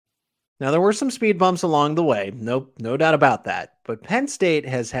Now, there were some speed bumps along the way. Nope, no doubt about that. But Penn State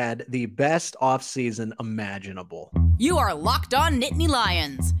has had the best offseason imaginable. You are Locked On Nittany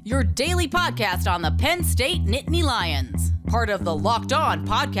Lions, your daily podcast on the Penn State Nittany Lions. Part of the Locked On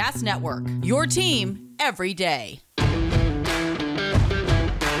Podcast Network, your team every day.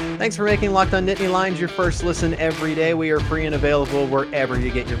 Thanks for making Locked On Nittany Lions your first listen every day. We are free and available wherever you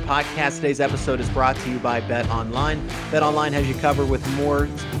get your podcast. Today's episode is brought to you by BetOnline. BetOnline has you covered with more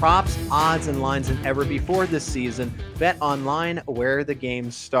props, odds, and lines than ever before this season. BetOnline, where the game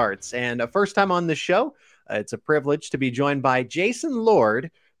starts. And first time on the show, it's a privilege to be joined by Jason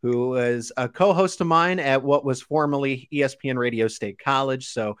Lord, who is a co-host of mine at what was formerly ESPN Radio State College.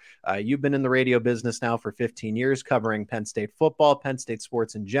 So you've been in the radio business now for 15 years, covering Penn State football, Penn State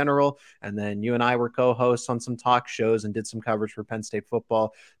sports in general. And then you and I were co-hosts on some talk shows and did some coverage for Penn State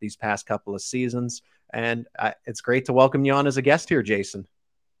football these past couple of seasons. And it's great to welcome you on as a guest here, Jason.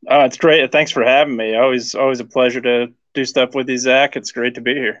 It's great. Thanks for having me. Always a pleasure to do stuff with you, Zach. It's great to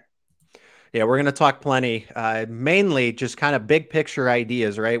be here. Yeah, we're going to talk plenty, mainly just kind of big picture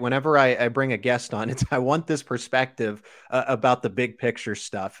ideas, right? Whenever I bring a guest on, I want this perspective about the big picture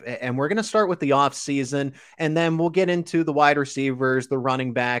stuff. And we're going to start with the off season, and then we'll get into the wide receivers, the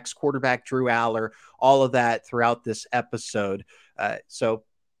running backs, quarterback Drew Aller, all of that throughout this episode. So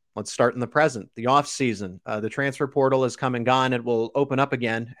let's start in the present, the off season. The transfer portal is come and gone. It will open up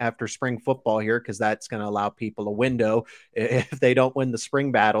again after spring football here, because that's going to allow people a window if they don't win the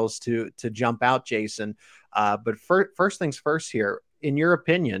spring battles to jump out, Jason. But first things first here, in your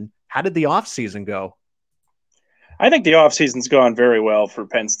opinion, how did the off season go? I think the offseason's gone very well for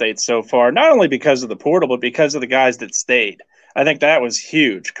Penn State so far, not only because of the portal, but because of the guys that stayed. I think that was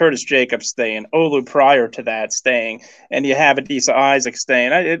huge. Curtis Jacobs staying, Olu prior to that staying, and you have Adisa Isaac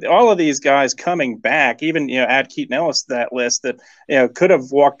staying. All of these guys coming back, even add Keaton Ellis to that list that could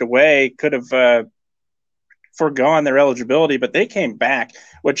have walked away, could have forgone their eligibility, but they came back,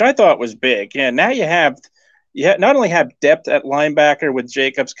 which I thought was big. Yeah, now you not only have depth at linebacker with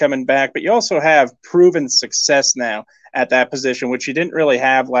Jacobs coming back, but you also have proven success now at that position, which you didn't really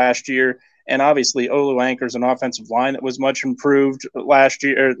have last year. And obviously, Olu anchors an offensive line that was much improved last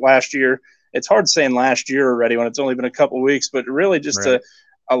year. It's hard saying last year already when it's only been a couple of weeks, but really just right.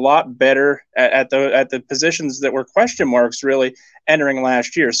 a lot better at the positions that were question marks really entering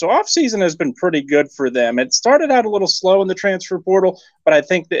last year. So offseason has been pretty good for them. It started out a little slow in the transfer portal, but I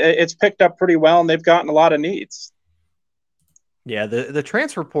think it's picked up pretty well, and they've gotten a lot of needs. Yeah, the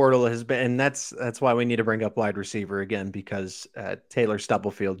transfer portal has been, and that's why we need to bring up wide receiver again, because Taylor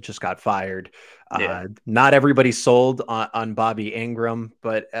Stubblefield just got fired. Yeah. Not everybody sold on Bobby Ingram,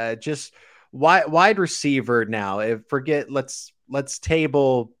 but just wide receiver now. Let's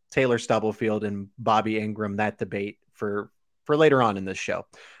table Taylor Stubblefield and Bobby Ingram, that debate for later on in this show.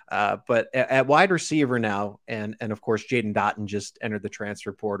 But at wide receiver now, and of course Jaden Dottin just entered the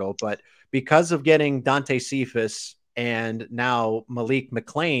transfer portal, but because of getting Dante Cephas and now Malik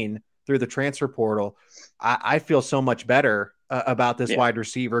McClain through the transfer portal, I feel so much better about this wide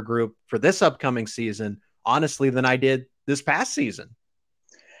receiver group for this upcoming season, honestly, than I did this past season.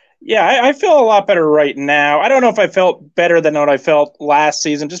 Yeah, I feel a lot better right now. I don't know if I felt better than what I felt last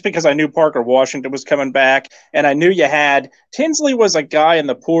season, just because I knew Parker Washington was coming back, and I knew Tinsley was a guy in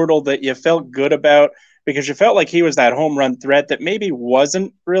the portal that you felt good about, because you felt like he was that home run threat that maybe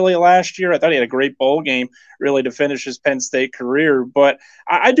wasn't really last year. I thought he had a great bowl game really to finish his Penn State career. But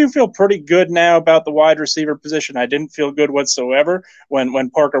I do feel pretty good now about the wide receiver position. I didn't feel good whatsoever when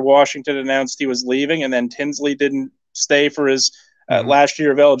Parker Washington announced he was leaving, and then Tinsley didn't stay for his last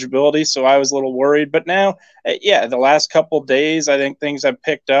year of eligibility, so I was a little worried. But now, the last couple of days, I think things have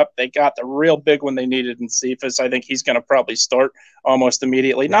picked up. They got the real big one they needed in Cephas. I think he's going to probably start almost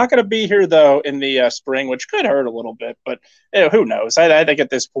immediately. Not going to be here, though, in the spring, which could hurt a little bit, but who knows? I think at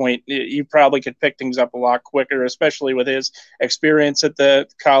this point, you probably could pick things up a lot quicker, especially with his experience at the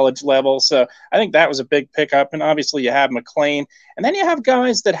college level. So I think that was a big pickup, and obviously you have McClain, and then you have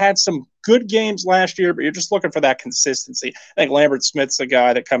guys that had some good games last year, but you're just looking for that consistency. I think Lambert Smith's the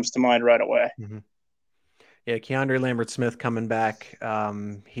guy that comes to mind right away. Mm-hmm. Yeah, Keandre Lambert-Smith coming back.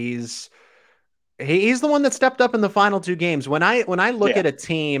 He's the one that stepped up in the final two games. When I look at a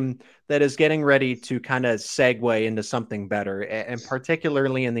team that is getting ready to kind of segue into something better, and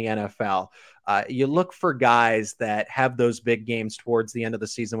particularly in the NFL, you look for guys that have those big games towards the end of the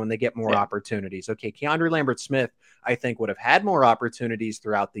season when they get more opportunities. Okay, Keandre Lambert-Smith, I think, would have had more opportunities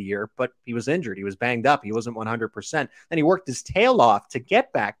throughout the year, but he was injured. He was banged up. He wasn't 100%. Then he worked his tail off to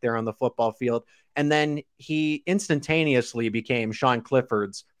get back there on the football field, and then he instantaneously became Sean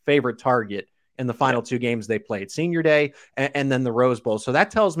Clifford's favorite target in the final two games they played, Senior Day and then the Rose Bowl. So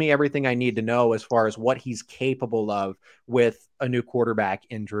that tells me everything I need to know as far as what he's capable of with a new quarterback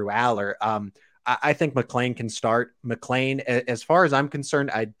in Drew Aller. I think McClain can start. McClain, as far as I'm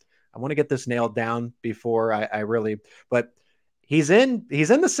concerned, I want to get this nailed down before I really, but he's in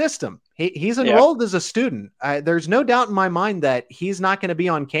the system. He's enrolled as a student. There's no doubt in my mind that he's not going to be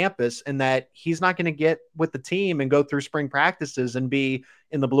on campus and that he's not going to get with the team and go through spring practices and be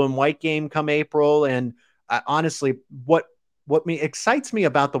in the blue and white game come April. And honestly, what excites me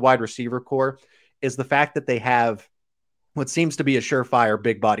about the wide receiver core is the fact that they have what seems to be a surefire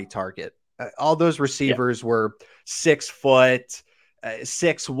big body target. All those receivers were 6 foot,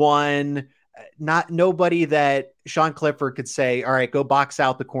 6'1", nobody that Sean Clifford could say, all right, go box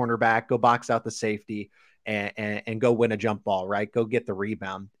out the cornerback, go box out the safety and go win a jump ball, right? Go get the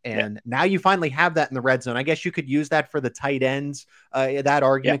rebound. And now you finally have that in the red zone. I guess you could use that for the tight ends, that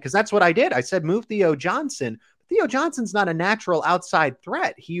argument, because that's what I did. I said, move Theo Johnson. Theo Johnson's not a natural outside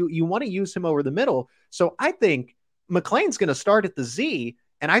threat. You want to use him over the middle. So I think McClain's going to start at the Z,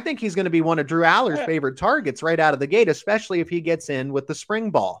 and I think he's going to be one of Drew Aller's favorite targets right out of the gate, especially if he gets in with the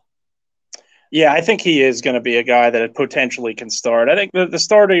spring ball. Yeah, I think he is going to be a guy that potentially can start. I think the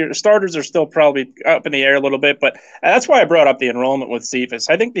starters are still probably up in the air a little bit, but that's why I brought up the enrollment with Cephus.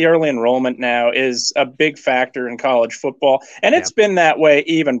 I think the early enrollment now is a big factor in college football, and it's been that way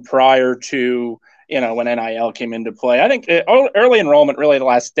even prior to when NIL came into play. I think early enrollment, really the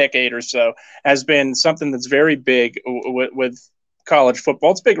last decade or so, has been something that's very big with college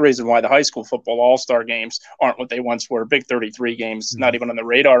football. It's a big reason why the high school football all-star games aren't what they once were. Big 33 games, not even on the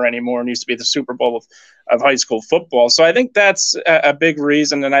radar anymore, and used to be the Super Bowl of high school football. So I think that's a big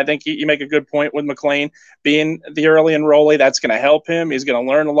reason, and I think you make a good point with McClain being the early enrollee. That's going to help him. He's going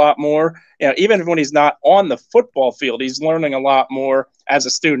to learn a lot more. Even when he's not on the football field, he's learning a lot more as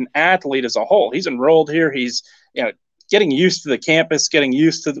a student athlete as a whole. He's enrolled here. He's getting used to the campus, getting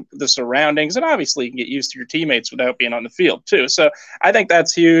used to the surroundings, and obviously you can get used to your teammates without being on the field too. So I think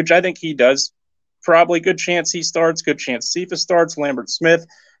that's huge. I think he does probably good chance he starts, good chance Cephus starts, Lambert Smith.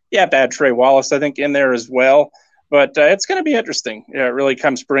 You have to add Trey Wallace, I think, in there as well. But it's going to be interesting. Really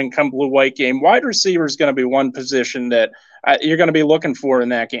come spring, come blue-white game. Wide receiver is going to be one position that you're going to be looking for in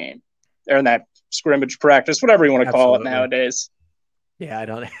that game, or in that scrimmage practice, whatever you want to call it nowadays. Yeah, I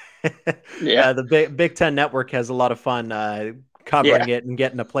don't the Big Ten Network has a lot of fun covering it and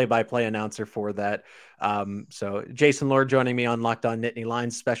getting a play-by-play announcer for that. So Jason Lord joining me on Locked On Nittany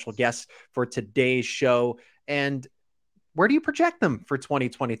Lions, special guest for today's show. And where do you project them for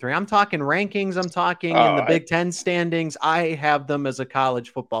 2023? I'm talking rankings. I'm talking in the Big Ten standings. I have them as a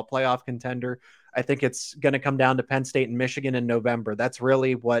college football playoff contender. I think it's going to come down to Penn State and Michigan in November. That's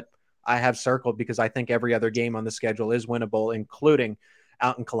really what I have circled, because I think every other game on the schedule is winnable, including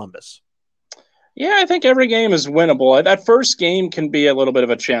out in Columbus. Yeah, I think every game is winnable. That first game can be a little bit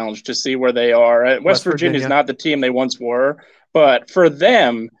of a challenge to see where they are. West Virginia's not the team they once were, but for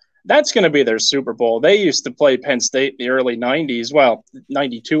them, that's going to be their Super Bowl. They used to play Penn State in the early 90s. Well,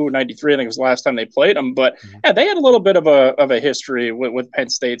 92 or 93, I think was the last time they played them. But they had a little bit of a history with Penn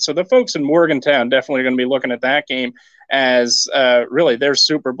State. So the folks in Morgantown definitely are going to be looking at that game as really their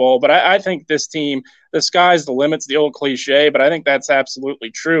Super Bowl. But I think this team, the sky's the limit, the old cliche, but I think that's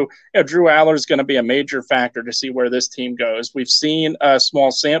absolutely true. Drew Aller is going to be a major factor to see where this team goes. We've seen a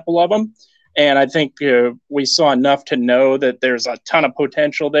small sample of them, and I think we saw enough to know that there's a ton of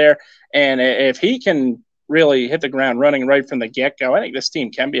potential there. And if he can really hit the ground running right from the get-go, I think this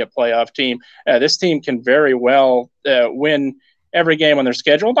team can be a playoff team. This team can very well win every game on their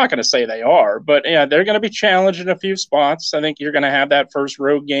schedule. I'm not going to say they are, but they're going to be challenged in a few spots. I think you're going to have that first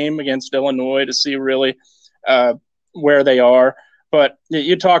road game against Illinois to see really where they are. But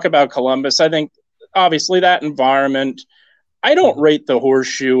you talk about Columbus. I think obviously that environment, I don't rate the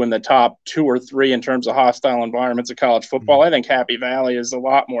Horseshoe in the top 2 or 3 in terms of hostile environments of college football. I think Happy Valley is a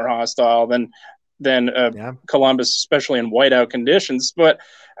lot more hostile than Columbus, especially in whiteout conditions. But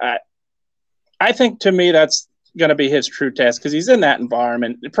I think to me that's going to be his true test, because he's in that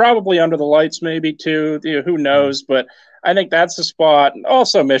environment, probably under the lights maybe too. Who knows? But I think that's the spot.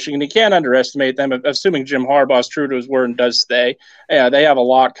 Also Michigan, you can't underestimate them, assuming Jim Harbaugh's true to his word and does stay. They have a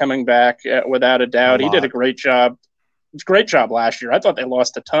lot coming back without a doubt. He did a great job. It's a great job last year. I thought they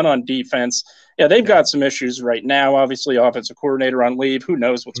lost a ton on defense. They've got some issues right now. Obviously, offensive coordinator on leave. Who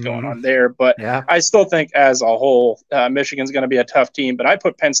knows what's going on there? But I still think as a whole, Michigan's going to be a tough team. But I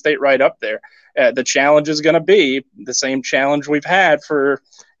put Penn State right up there. the challenge is going to be the same challenge we've had for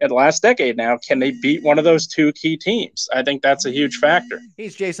the last decade now. Can they beat one of those two key teams? I think that's a huge factor.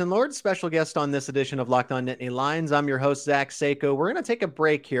 He's Jason Lord, special guest on this edition of Locked On Nittany Lions. I'm your host, Zach Seiko. We're going to take a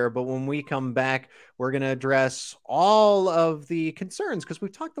break here, but when we come back, we're going to address all of the concerns because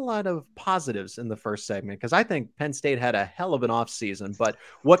we've talked a lot of positives in the first segment because I think Penn State had a hell of an offseason, but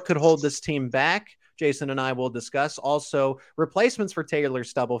what could hold this team back? Jason and I will discuss. Also, replacements for Taylor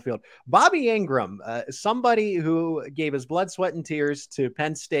Stubblefield. Bobby Ingram, somebody who gave his blood, sweat, and tears to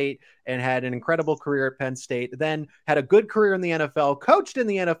Penn State and had an incredible career at Penn State, then had a good career in the NFL, coached in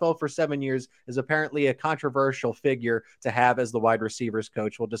the NFL for 7 years, is apparently a controversial figure to have as the wide receivers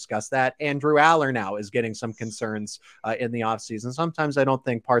coach. We'll discuss that. Andrew Aller now is getting some concerns in the offseason. Sometimes I don't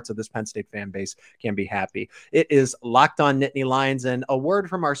think parts of this Penn State fan base can be happy. It is Locked On Nittany Lions, and a word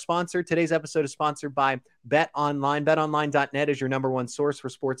from our sponsor. Today's episode is sponsored by Bet Online. BetOnline.net is your number one source for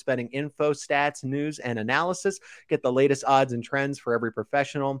sports betting info, stats, news, and analysis. Get the latest odds and trends for every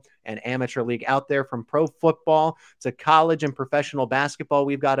professional and amateur league out there, from pro football to college and professional basketball.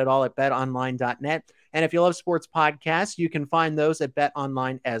 We've got it all at BetOnline.net. And if you love sports podcasts, you can find those at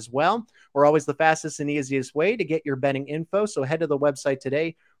BetOnline as well. We're always the fastest and easiest way to get your betting info. So head to the website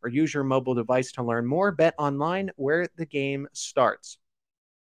today or use your mobile device to learn more. BetOnline, where the game starts.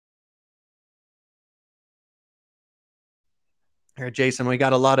 All right, Jason, we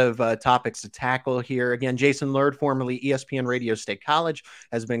got a lot of topics to tackle here. Again, Jason Lord, formerly ESPN Radio State College,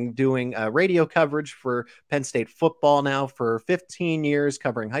 has been doing radio coverage for Penn State football now for 15 years,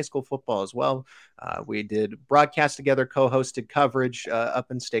 covering high school football as well. We did broadcast together, co-hosted coverage up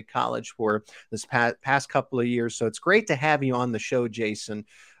in State College for this past couple of years. So it's great to have you on the show, Jason.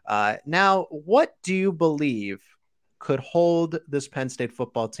 Now, what do you believe could hold this Penn State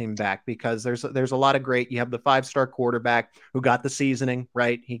football team back? Because there's a lot of great, you have the 5-star quarterback who got the seasoning,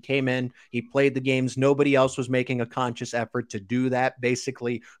 right? He came in, he played the games. Nobody else was making a conscious effort to do that,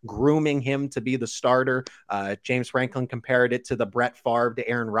 basically grooming him to be the starter. James Franklin compared it to the Brett Favre to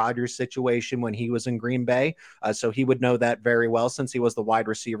Aaron Rodgers situation when he was in Green Bay. So he would know that very well since he was the wide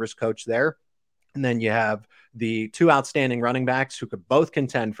receivers coach there. And then you have the two outstanding running backs who could both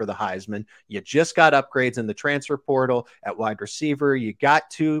contend for the Heisman. You just got upgrades in the transfer portal at wide receiver. You got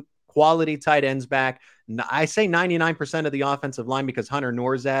two quality tight ends back. I say 99% of the offensive line because Hunter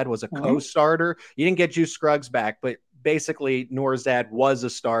Nourzad was a co-starter. You didn't get Juice Scruggs back, but basically Nourzad was a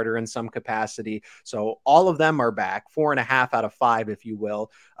starter in some capacity. So all of them are back, 4.5 out of 5, if you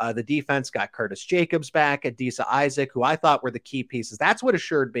will. The defense got Curtis Jacobs back, Adisa Isaac, who I thought were the key pieces. That's what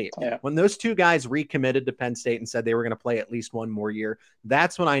assured me. Yeah. When those two guys recommitted to Penn State and said they were going to play at least one more year,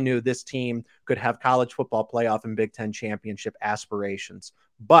 that's when I knew this team could have college football playoff and Big Ten championship aspirations.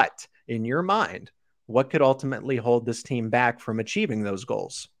 But in your mind, what could ultimately hold this team back from achieving those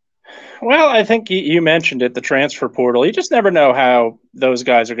goals? Well, I think you mentioned it, the transfer portal. You just never know how those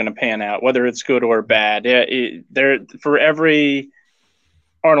guys are going to pan out, whether it's good or bad. For every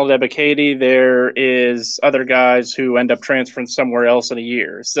Arnold Ebiketie, there is other guys who end up transferring somewhere else in a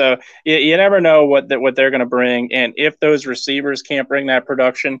year. So you never know what they're going to bring. And if those receivers can't bring that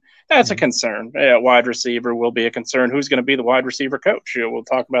production, that's a concern. Wide receiver will be a concern. Who's going to be the wide receiver coach? We'll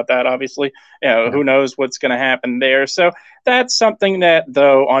talk about that, obviously. Who knows what's going to happen there. So that's something that,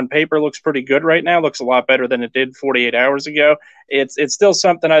 though, on paper looks pretty good right now, looks a lot better than it did 48 hours ago. It's still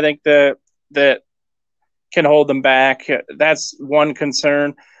something I think that can hold them back. That's one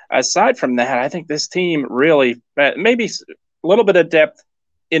concern. Aside from that, I think this team really, maybe a little bit of depth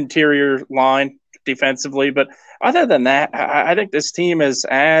interior line defensively, but other than that, I think this team is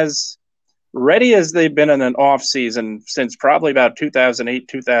as ready as they've been in an off season since probably about 2008,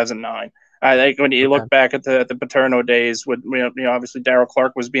 2009. I think when you look back at the Paterno days, with obviously Darrell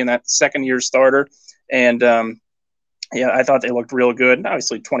Clark was being that second-year starter, and I thought they looked real good. And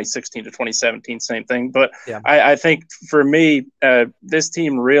obviously, 2016 to 2017, same thing. But I think for me, this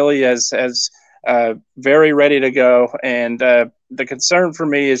team really is very ready to go. And the concern for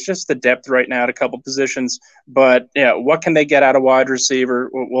me is just the depth right now at a couple positions. But what can they get out of wide receiver?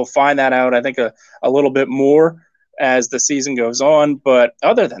 We'll find that out, I think, a little bit more as the season goes on. But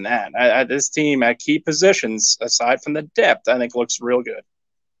other than that, this team at key positions, aside from the depth, I think looks real good.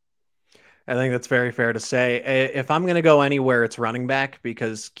 I think that's very fair to say. If I'm going to go anywhere, it's running back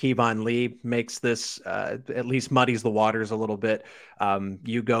because Kevon Lee makes this, at least muddies the waters a little bit.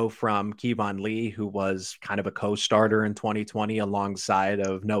 You go from Kevon Lee, who was kind of a co-starter in 2020 alongside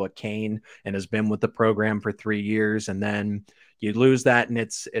of Noah Cain and has been with the program for 3 years. And then you lose that, and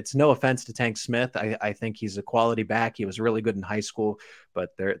it's no offense to Tank Smith. I think he's a quality back. He was really good in high school,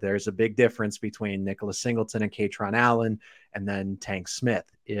 but there's a big difference between Nicholas Singleton and Katron Allen and then Tank Smith.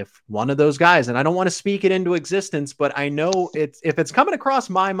 If one of those guys, and I don't want to speak it into existence, but I know if it's coming across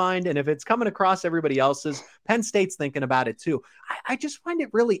my mind and if it's coming across everybody else's, Penn State's thinking about it too. I just find it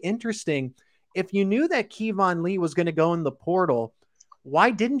really interesting. If you knew that Kevon Lee was going to go in the portal,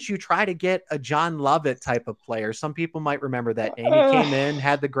 why didn't you try to get a John Lovett type of player? Some people might remember that name. He came in,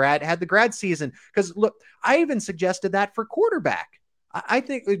 had the grad season. Because look, I even suggested that for quarterback. I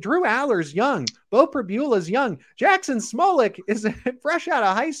think Drew Aller's young, Bo Prabula's young, Jackson Smolik is fresh out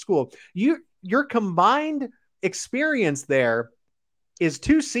of high school. Your combined experience there is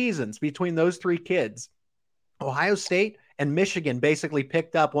 2 seasons between those 3 kids. Ohio State and Michigan basically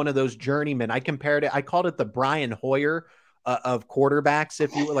picked up one of those journeymen. I called it the Brian Hoyer of quarterbacks,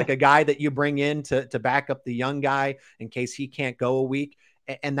 if you were, like a guy that you bring in to back up the young guy in case he can't go a week.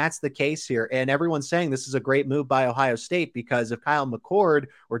 And that's the case here. And everyone's saying this is a great move by Ohio State because if Kyle McCord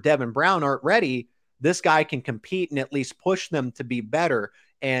or Devin Brown aren't ready, this guy can compete and at least push them to be better.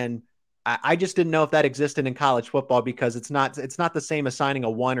 And I just didn't know if that existed in college football because it's not the same as signing a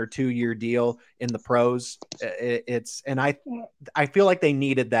 1 or 2 year deal in the pros. I feel like they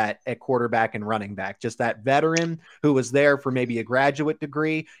needed that at quarterback and running back, just that veteran who was there for maybe a graduate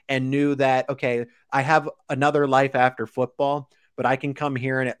degree and knew that, okay, I have another life after football, but I can come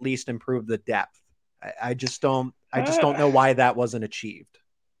here and at least improve the depth. I just don't know why that wasn't achieved.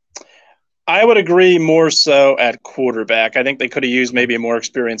 I would agree more so at quarterback. I think they could have used maybe a more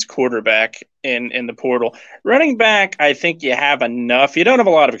experienced quarterback in the portal. Running back, I think you have enough. You don't have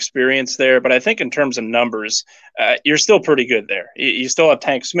a lot of experience there, but I think in terms of numbers, you're still pretty good there. You still have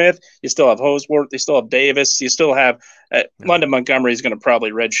Tank Smith. You still have Hosworth. You still have Davis. You still have London Montgomery is going to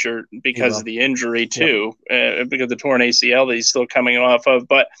probably redshirt because of the injury too, because of the torn ACL that he's still coming off of.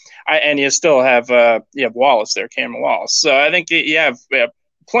 But you still have Wallace there, Cameron Wallace. So I think you have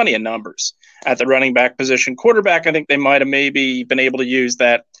plenty of numbers at the running back position. Quarterback, I think they might have maybe been able to use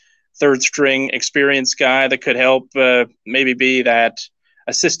that third string experienced guy that could help maybe be that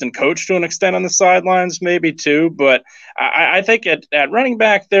assistant coach to an extent on the sidelines, maybe too. But I think at running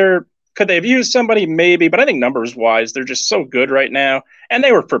back there, could they have used somebody? Maybe, but I think numbers wise, they're just so good right now. And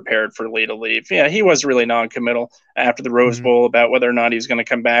they were prepared for Lee to leave. Yeah, he was really non-committal after the Rose Bowl about whether or not he was going to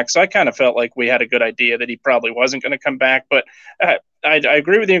come back. So I kind of felt like we had a good idea that he probably wasn't going to come back. But I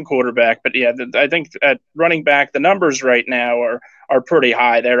agree with you in quarterback. But yeah, I think at running back, the numbers right now are pretty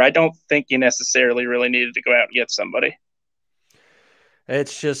high there. I don't think you necessarily really needed to go out and get somebody.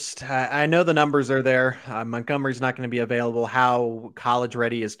 It's just, I know the numbers are there. Montgomery's not going to be available. How college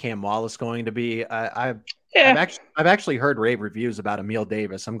ready is Cam Wallace going to be? I've actually heard rave reviews about Emil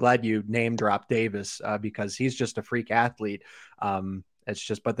Davis. I'm glad you name dropped Davis because he's just a freak athlete. It's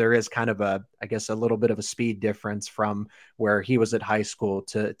just, but there is kind of a little bit of a speed difference from where he was at high school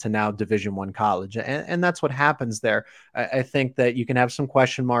to now Division I college. And that's what happens there. I think that you can have some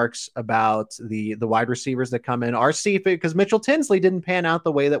question marks about the wide receivers that come in. Because Mitchell Tinsley didn't pan out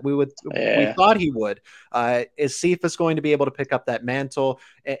the way that we thought he would. Is Cephas going to be able to pick up that mantle?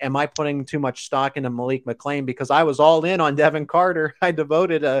 Am I putting too much stock into Malik McClain? Because I was all in on Devin Carter. I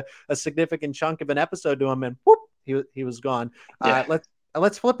devoted a significant chunk of an episode to him and whoop, he was gone.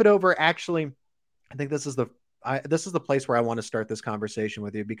 Let's flip it over. Actually, I think this is the place where I want to start this conversation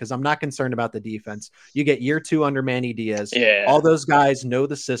with you because I'm not concerned about the defense. You get year 2 under Manny Diaz. Yeah. All those guys know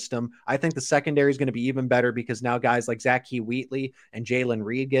the system. I think the secondary is going to be even better because now guys like Zach Key Wheatley and Jalen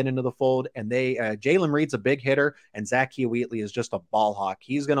Reed get into the fold, and Jalen Reed's a big hitter, and Zach Key Wheatley is just a ball hawk.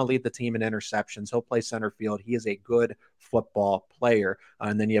 He's going to lead the team in interceptions. He'll play center field. He is a good football player.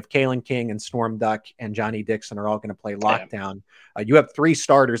 And then you have Kalen King and Storm Duck and Johnny Dixon are all going to play lockdown. You have 3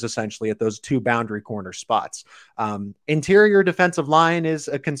 starters essentially at those 2 boundary corner spots. Interior defensive line is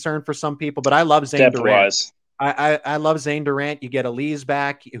a concern for some people, but I love Zane Durant. I love Zane Durant. You get Elise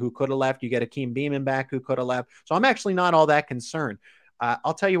back who could have left. You get Akeem Beeman back who could have left. So I'm actually not all that concerned.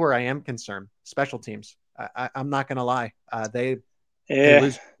 I'll tell you where I am concerned. Special teams. I'm not going to lie. They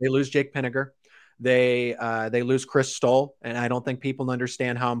lose Jake Pinniger. They lose Chris Stoll, and I don't think people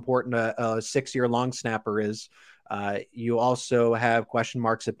understand how important a 6-year long snapper is. You also have question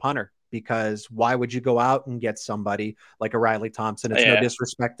marks at punter because why would you go out and get somebody like a Riley Thompson? It's no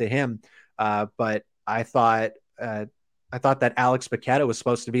disrespect to him, but I thought that Alex Paqueta was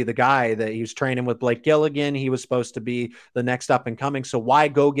supposed to be the guy that he was training with Blake Gilligan. He was supposed to be the next up and coming. So why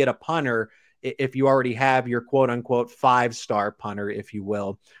go get a punter if you already have your quote unquote 5-star punter, if you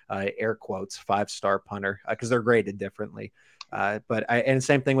will, air quotes, 5-star punter, because they're graded differently. And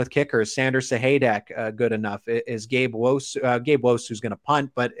same thing with kickers. Sander Sahaydak, good enough. Is Gabe Wosu's going to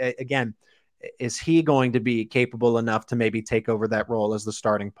punt, but again, is he going to be capable enough to maybe take over that role as the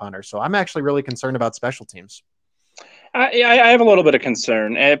starting punter? So I'm actually really concerned about special teams. I have a little bit of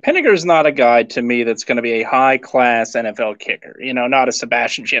concern. Pinniger's not a guy to me that's going to be a high-class NFL kicker. Not a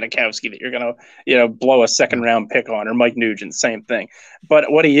Sebastian Janikowski that you're going to, blow a second-round pick on, or Mike Nugent, same thing.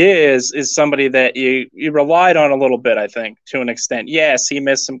 But what he is somebody that you relied on a little bit, I think, to an extent. Yes, he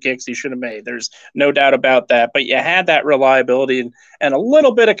missed some kicks he should have made. There's no doubt about that. But you had that reliability and a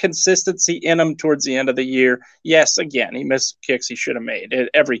little bit of consistency in him towards the end of the year. Yes, again, he missed kicks he should have made.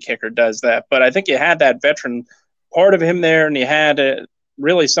 Every kicker does that. But I think you had that veteran part of him there, and you had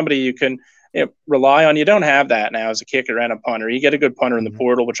really somebody you can rely on. You don't have that now as a kicker and a punter. You get a good punter in the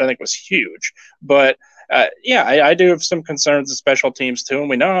portal, which I think was huge. But I do have some concerns with special teams too, and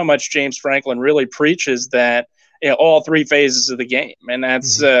we know how much James Franklin really preaches that all three phases of the game, and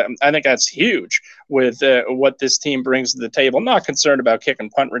that's I think that's huge with what this team brings to the table. I'm not concerned about kick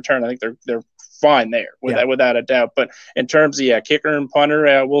and punt return. I think they're fine there without a doubt. But in terms of kicker and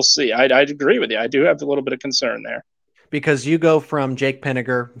punter, we'll see. I'd agree with you. I do have a little bit of concern there. Because you go from Jake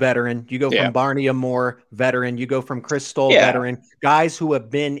Pinniger, veteran. You go from Barney Amore, veteran. You go from Chris Stoll, veteran. Guys who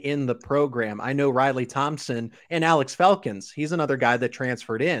have been in the program. I know Riley Thompson and Alex Felkins. He's another guy that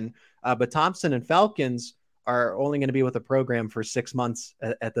transferred in. But Thompson and Felkins are only going to be with the program for 6 months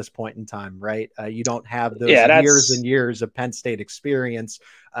at this point in time, right? You don't have those years and years of Penn State experience.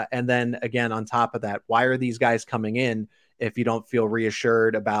 And then again, on top of that, why are these guys coming in if you don't feel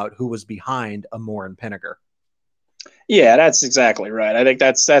reassured about who was behind Amore and Pinniger? Yeah, that's exactly right. I think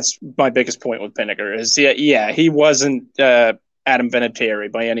that's my biggest point with Pinniger is, he wasn't Adam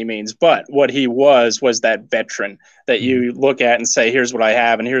Vinatieri by any means, but what he was that veteran that you look at and say, here's what I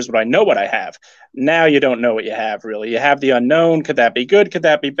have and here's what I know what I have. Now you don't know what you have, really. You have the unknown. Could that be good? Could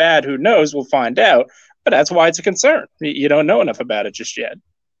that be bad? Who knows? We'll find out. But that's why it's a concern. You don't know enough about it just yet.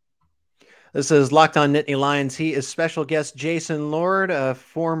 This is Locked On Nittany Lions. He is special guest Jason Lord, a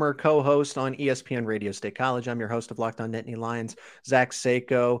former co-host on ESPN Radio State College. I'm your host of Locked On Nittany Lions, Zach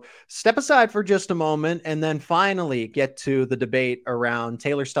Sako. Step aside for just a moment and then finally get to the debate around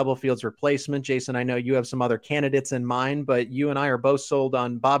Taylor Stubblefield's replacement. Jason, I know you have some other candidates in mind, but you and I are both sold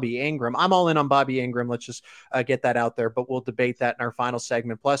on Bobby Ingram. I'm all in on Bobby Ingram. Let's just get that out there, but we'll debate that in our final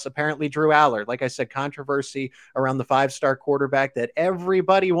segment. Plus, apparently Drew Allard, like I said, controversy around the 5-star quarterback that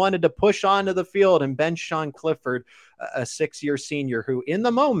everybody wanted to push on to the field and bench Sean Clifford, a 6-year senior who in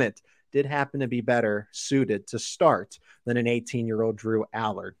the moment did happen to be better suited to start than an 18-year-old Drew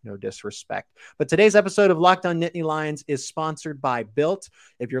Allard. No disrespect. But today's episode of Locked On Nittany Lions is sponsored by Built.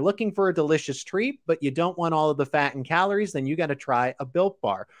 If you're looking for a delicious treat, but you don't want all of the fat and calories, then you got to try a Built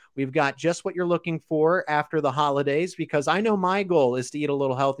Bar. We've got just what you're looking for after the holidays, because I know my goal is to eat a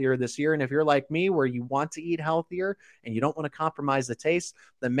little healthier this year. And if you're like me, where you want to eat healthier and you don't want to compromise the taste,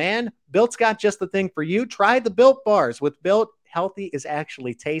 then man, Built's got just the thing for you. Try the Built Bars. With Built, healthy is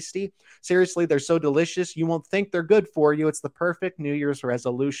actually tasty. Seriously, they're so delicious, you won't think they're good for you. It's the perfect New Year's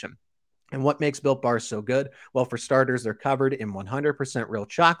resolution. And what makes Built Bars so good? Well, for starters, they're covered in 100% real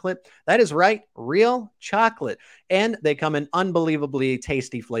chocolate. That is right, real chocolate. And they come in unbelievably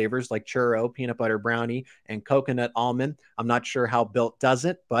tasty flavors like churro, peanut butter brownie, and coconut almond. I'm not sure how Built does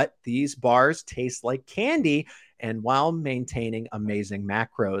it, but these bars taste like candy, and while maintaining amazing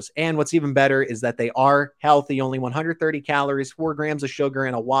macros. And what's even better is that they are healthy, only 130 calories, 4 grams of sugar,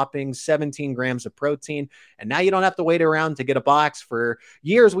 and a whopping 17 grams of protein. And now you don't have to wait around to get a box. For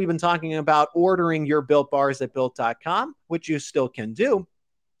years, we've been talking about ordering your Built Bars at Built.com, which you still can do,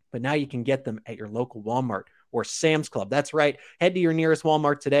 but now you can get them at your local Walmart or Sam's Club. That's right. Head to your nearest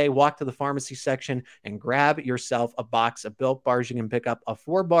Walmart today, walk to the pharmacy section, and grab yourself a box of Built Bars. You can pick up a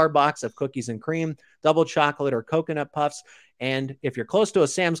 4-bar box of cookies and cream, double chocolate, or coconut puffs. And if you're close to a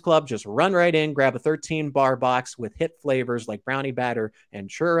Sam's Club, just run right in, grab a 13-bar box with hit flavors like brownie batter and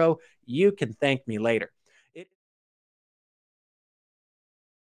churro. You can thank me later.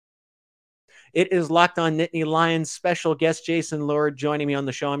 It is Locked On Nittany Lions. Special guest Jason Lord joining me on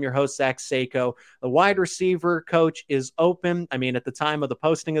the show. I'm your host, Zach Sako. The wide receiver coach is open. I mean, at the time of the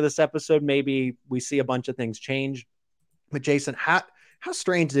posting of this episode, maybe we see a bunch of things change. But Jason, how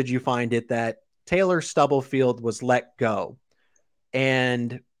strange did you find it that Taylor Stubblefield was let go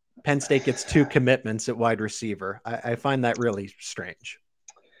and Penn State gets 2 commitments at wide receiver? I find that really strange.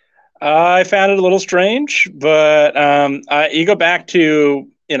 I found it a little strange, but you go back to,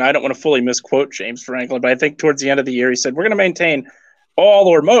 I don't want to fully misquote James Franklin, but I think towards the end of the year, he said, we're going to maintain all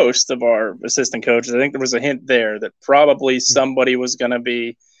or most of our assistant coaches. I think there was a hint there that probably somebody was going to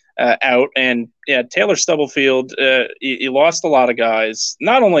be out. And yeah, Taylor Stubblefield, you lost a lot of guys,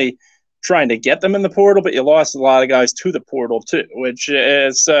 not only trying to get them in the portal, but you lost a lot of guys to the portal too, which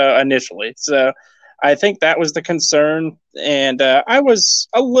is initially. So I think that was the concern. And I was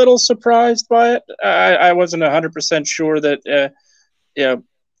a little surprised by it. I wasn't 100% sure that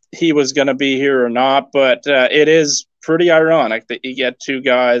he was going to be here or not, but it is pretty ironic that you get two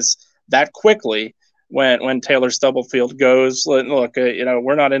guys that quickly when Taylor Stubblefield goes. Look,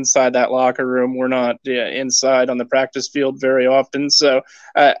 we're not inside that locker room. We're not inside on the practice field very often. So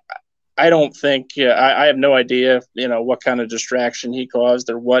I don't think I have no idea, what kind of distraction he caused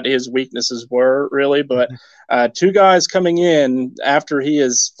or what his weaknesses were really. But two guys coming in after he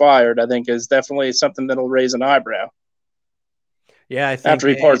is fired, I think is definitely something that'll raise an eyebrow. Yeah, I think after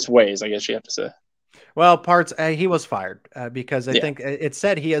he parts ways, I guess you have to say. Well, he was fired because I think it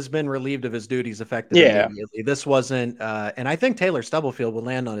said he has been relieved of his duties effective immediately. This wasn't, and I think Taylor Stubblefield will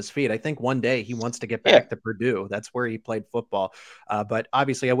land on his feet. I think one day he wants to get back to Purdue. That's where he played football. But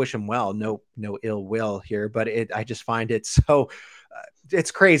obviously, I wish him well. No ill will here. But I just find it so.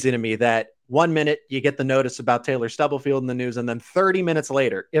 It's crazy to me that 1 minute you get the notice about Taylor Stubblefield in the news, and then 30 minutes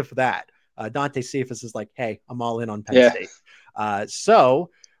later, if that, Dante Cephas is like, "Hey, I'm all in on Penn State." So.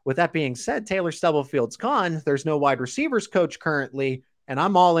 With that being said, Taylor Stubblefield's gone. There's no wide receivers coach currently, and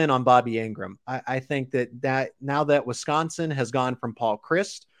I'm all in on Bobby Ingram. I think that now that Wisconsin has gone from Paul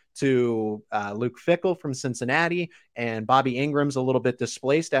Chryst to Luke Fickell from Cincinnati, and Bobby Ingram's a little bit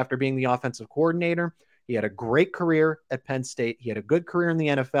displaced after being the offensive coordinator. He had a great career at Penn State. He had a good career in the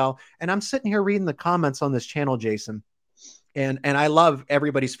NFL. And I'm sitting here reading the comments on this channel, Jason, and I love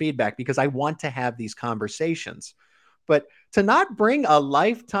everybody's feedback because I want to have these conversations. But to not bring a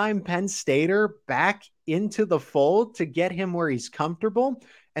lifetime Penn Stater back into the fold to get him where he's comfortable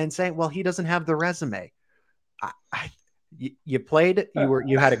and saying, well, he doesn't have the resume. You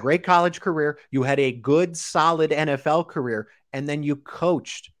had a great college career. You had a good, solid NFL career. And then you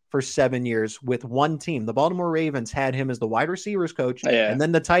coached for 7 years with one team. The Baltimore Ravens had him as the wide receivers coach and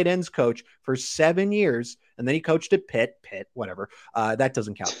then the tight ends coach for 7 years. And then he coached at Pitt, whatever. That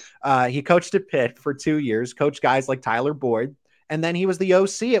doesn't count. He coached at Pitt for 2 years, coached guys like Tyler Boyd. And then he was the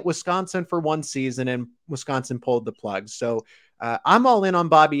OC at Wisconsin for one season, and Wisconsin pulled the plug. So I'm all in on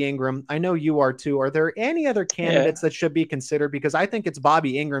Bobby Ingram. I know you are too. Are there any other candidates that should be considered? Because I think it's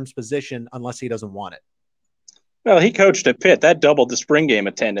Bobby Ingram's position unless he doesn't want it. Well, he coached at Pitt. That doubled the spring game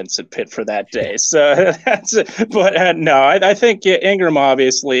attendance at Pitt for that day. So that's it. But no, I think Ingram,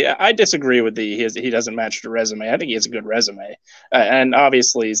 obviously, I disagree with he doesn't match the resume. I think he has a good resume. And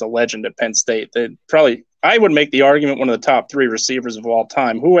obviously, he's a legend at Penn State. I would make the argument one of the top 3 receivers of all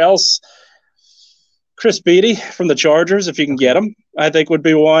time. Who else? Chris Beatty from the Chargers, if you can get him, I think would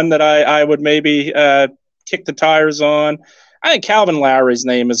be one that I would maybe kick the tires on. I think Calvin Lowry's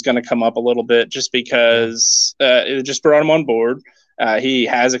name is going to come up a little bit just because it just brought him on board. He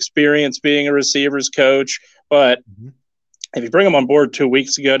has experience being a receivers coach, but if you bring him on board 2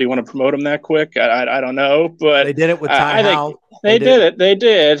 weeks ago, do you want to promote him that quick? I don't know, but they did it with Ty Howell. They did.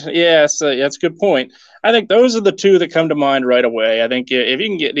 Yes, that's a good point. I think those are the two that come to mind right away. I think if you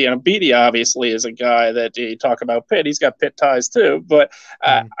can get, Beatty obviously is a guy that you talk about Pitt. He's got Pitt ties too, but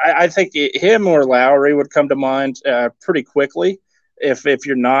I think him or Lowry would come to mind pretty quickly if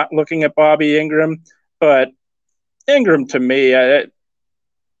you're not looking at Bobby Ingram. But Ingram, to me,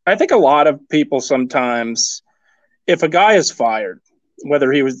 I think a lot of people sometimes, if a guy is fired,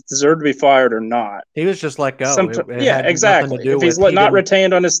 whether he was deserved to be fired or not, he was just let go. Exactly. If he's not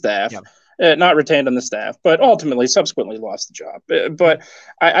retained on his staff. Not retained on the staff, but ultimately subsequently lost the job. But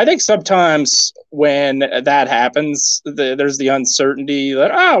I think sometimes when that happens, there's the uncertainty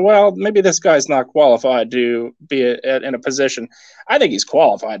that, maybe this guy's not qualified to be in a position. I think he's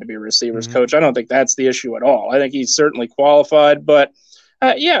qualified to be a receivers coach. I don't think that's the issue at all. I think he's certainly qualified, but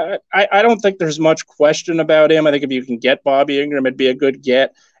I don't think there's much question about him. I think if you can get Bobby Ingram, it'd be a good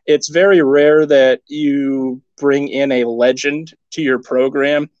get. It's very rare that you bring in a legend to your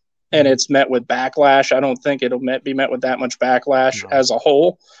program and it's met with backlash. I don't think it'll be met with that much backlash as a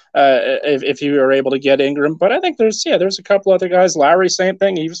whole if you are able to get Ingram. But I think there's a couple other guys. Lowry, same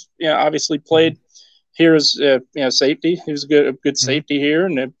thing. He was obviously played here as safety. He was a good safety here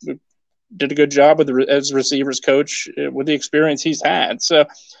and did a good job as receivers coach with the experience he's had. So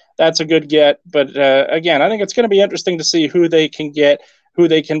that's a good get. But again, I think it's going to be interesting to see who they can get, who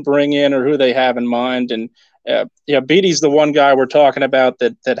they can bring in, or who they have in mind. And Beatty's the one guy we're talking about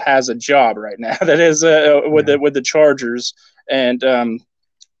that has a job right now. That is with the Chargers, and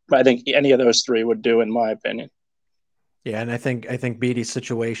I think any of those 3 would do, in my opinion. Yeah, and I think Beattie's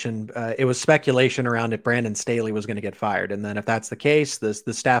situation, it was speculation around if Brandon Staley was going to get fired, and then if that's the case, the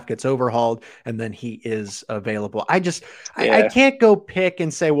staff gets overhauled, and then he is available. I Yeah. can't go pick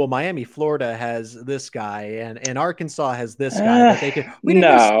and say, well, Miami, Florida has this guy, and Arkansas has this guy that they could.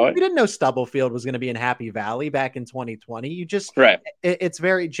 No. We didn't know Stubblefield was going to be in Happy Valley back in 2020. Right. It's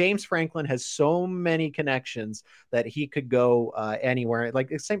very James Franklin has so many connections that he could go anywhere.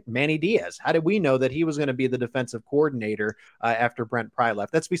 Like same Manny Diaz. How did we know that he was going to be the defensive coordinator after Brent Pry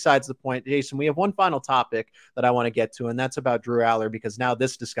left? That's besides the point. Jason, we have one final topic that I want to get to, and that's about Drew Aller, because now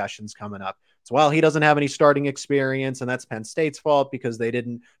this discussion's coming up. So, well, he doesn't have any starting experience, and that's Penn State's fault because they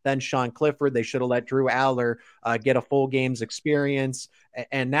didn't bench Sean Clifford. They should have let Drew Aller get a full game's experience.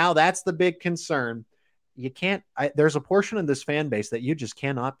 And now that's the big concern. You can't, there's a portion of this fan base that you just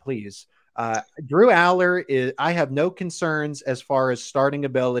cannot please. Drew Aller is, I have no concerns as far as starting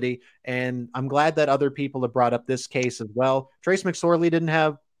ability, and I'm glad that other people have brought up this case as well. Trace McSorley didn't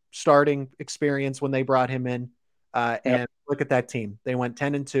have starting experience when they brought him in. And look at that team. They went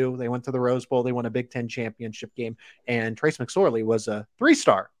 10-2. They went to the Rose Bowl. They won a Big Ten championship game. And Trace McSorley was a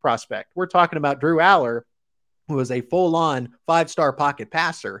 3-star prospect. We're talking about Drew Aller, who was a full-on 5-star pocket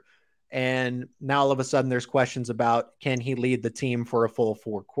passer. And now all of a sudden there's questions about, can he lead the team for a full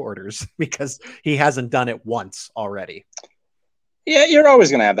 4 quarters, because he hasn't done it once already. Yeah, you're always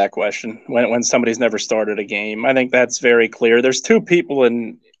going to have that question when somebody's never started a game. I think that's very clear. There's 2 people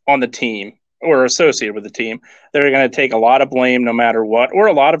on the team or associated with the team that are going to take a lot of blame no matter what, or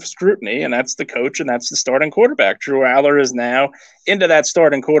a lot of scrutiny, and that's the coach and that's the starting quarterback. Drew Aller is now into that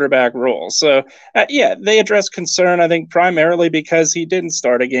starting quarterback role. So, yeah, they address concern, I think, primarily because he didn't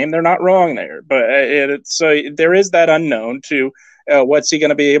start a game. They're not wrong there. But so there is that unknown to what's he going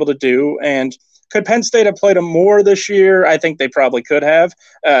to be able to do. And could Penn State have played him more this year? I think they probably could have.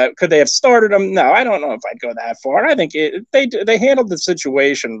 Could they have started him? No, I don't know if I'd go that far. I think they handled the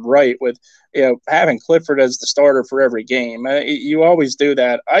situation right with having Clifford as the starter for every game. You always do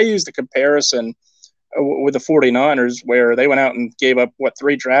that. I used the comparison with the 49ers where they went out and gave up,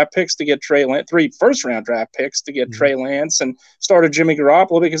 3 draft picks to get Trey Lance, 3 first-round draft picks to get Trey Lance, and started Jimmy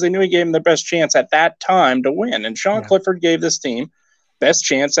Garoppolo because they knew he gave them the best chance at that time to win. And Sean Clifford gave this team best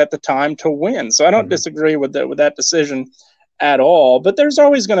chance at the time to win. So I don't disagree with that decision at all. But there's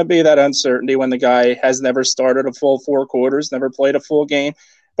always going to be that uncertainty when the guy has never started a full 4 quarters, never played a full game.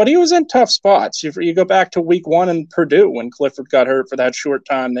 But he was in tough spots. You go back to week 1 in Purdue when Clifford got hurt for that short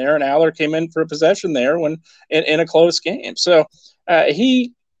time there, and Aller came in for a possession there when in a close game. So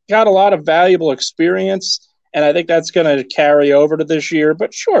he got a lot of valuable experience, and I think that's going to carry over to this year.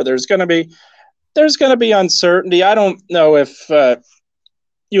 But sure, there's going to be uncertainty. I don't know if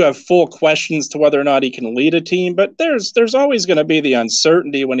you have full questions to whether or not he can lead a team, but there's always going to be the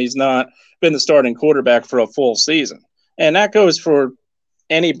uncertainty when he's not been the starting quarterback for a full season. And that goes for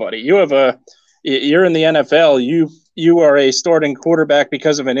anybody. You're in the NFL, you are a starting quarterback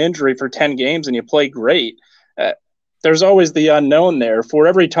because of an injury for 10 games and you play great. There's always the unknown there. For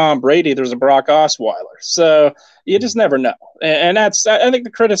every Tom Brady, there's a Brock Osweiler. So you just never know. And I think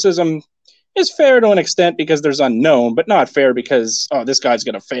the criticism is fair to an extent because there's unknown, but not fair because, this guy's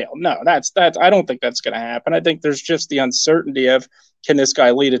going to fail. No, that's I don't think that's going to happen. I think there's just the uncertainty of, can this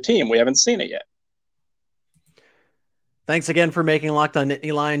guy lead a team? We haven't seen it yet. Thanks again for making Locked On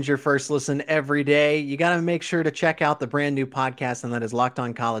Nittany Lions your first listen every day. You got to make sure to check out the brand new podcast, and that is Locked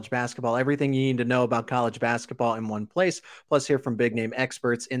On College Basketball. Everything you need to know about college basketball in one place, plus hear from big name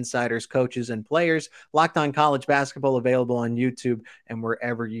experts, insiders, coaches, and players. Locked On College Basketball, available on YouTube and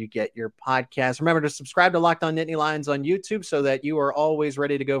wherever you get your podcasts. Remember to subscribe to Locked On Nittany Lions on YouTube so that you are always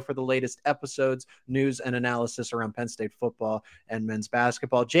ready to go for the latest episodes, news, and analysis around Penn State football and men's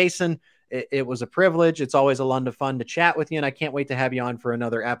basketball. Jason, it was a privilege. It's always a lot of fun to chat with you, and I can't wait to have you on for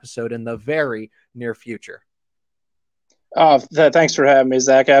another episode in the very near future. Thanks for having me,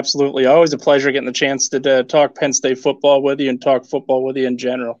 Zach. Absolutely. Always a pleasure getting the chance to talk Penn State football with you and talk football with you in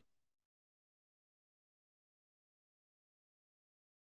general.